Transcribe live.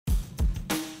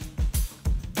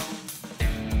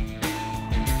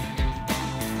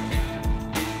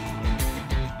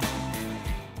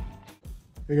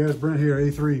Hey guys, Brent here,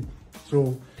 A3.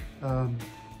 So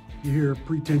you hear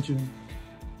pre-tension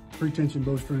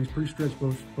bowstrings, pre-stretch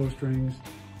bowstrings.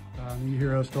 You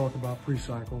hear us talk about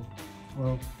pre-cycle.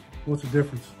 Well, what's the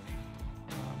difference?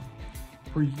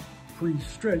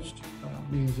 Pre-stretched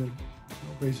means that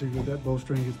basically that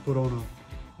bowstring is put on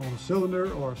a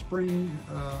cylinder or a spring,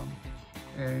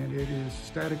 and it is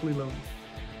statically loaded.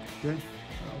 Okay.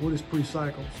 What is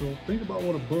pre-cycle? So think about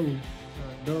what a bow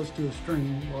does to a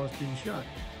string while it's being shot.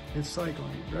 It's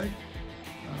cycling, right?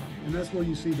 And that's where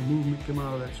you see the movement come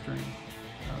out of that string.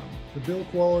 The build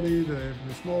quality, the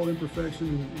small imperfection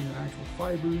in the actual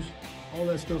fibers, all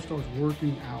that stuff starts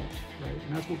working out, right?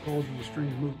 And that's what causes the string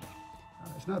to move.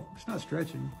 It's not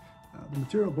stretching. The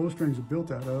material bowstrings are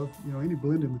built out of, any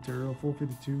blended material,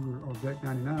 452 or Deck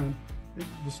 99,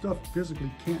 the stuff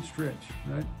physically can't stretch,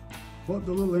 right? But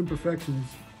the little imperfections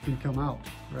can come out,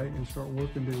 right, and start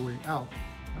working their way out,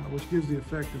 which gives the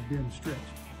effect of being stretched.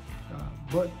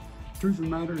 But truth of the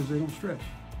matter is they don't stretch.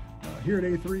 Here at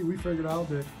A3, we figured out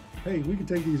that, hey, we can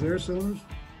take these air cylinders,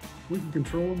 we can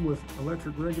control them with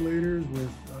electric regulators,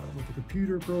 with a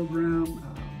computer program.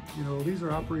 These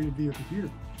are operated via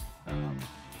computer.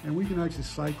 And we can actually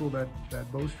cycle that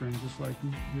bowstring just like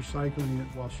you're cycling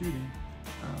it while shooting.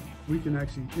 We can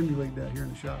actually emulate that here in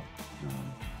the shop.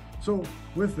 So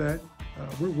with that,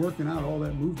 we're working out all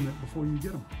that movement before you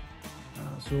get them.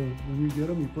 So when you get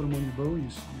them, you put them on your bow, you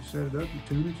set it up, you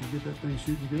tune it, you get that thing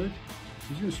shooting good.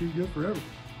 It's going to shoot good forever.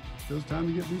 So it's time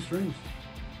to get new strings.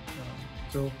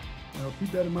 So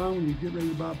keep that in mind when you get ready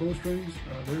to buy bowstrings.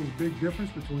 There's a big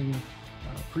difference between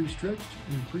pre-stretched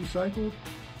and pre-cycled.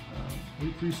 We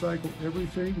pre-cycle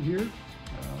everything here.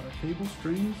 Cable,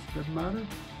 strings, doesn't matter.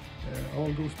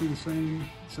 All goes through the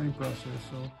same process.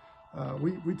 So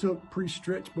we took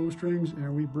pre-stretched bowstrings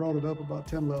and we brought it up about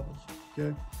 10 levels.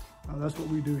 Okay, that's what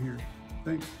we do here.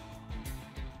 Thanks.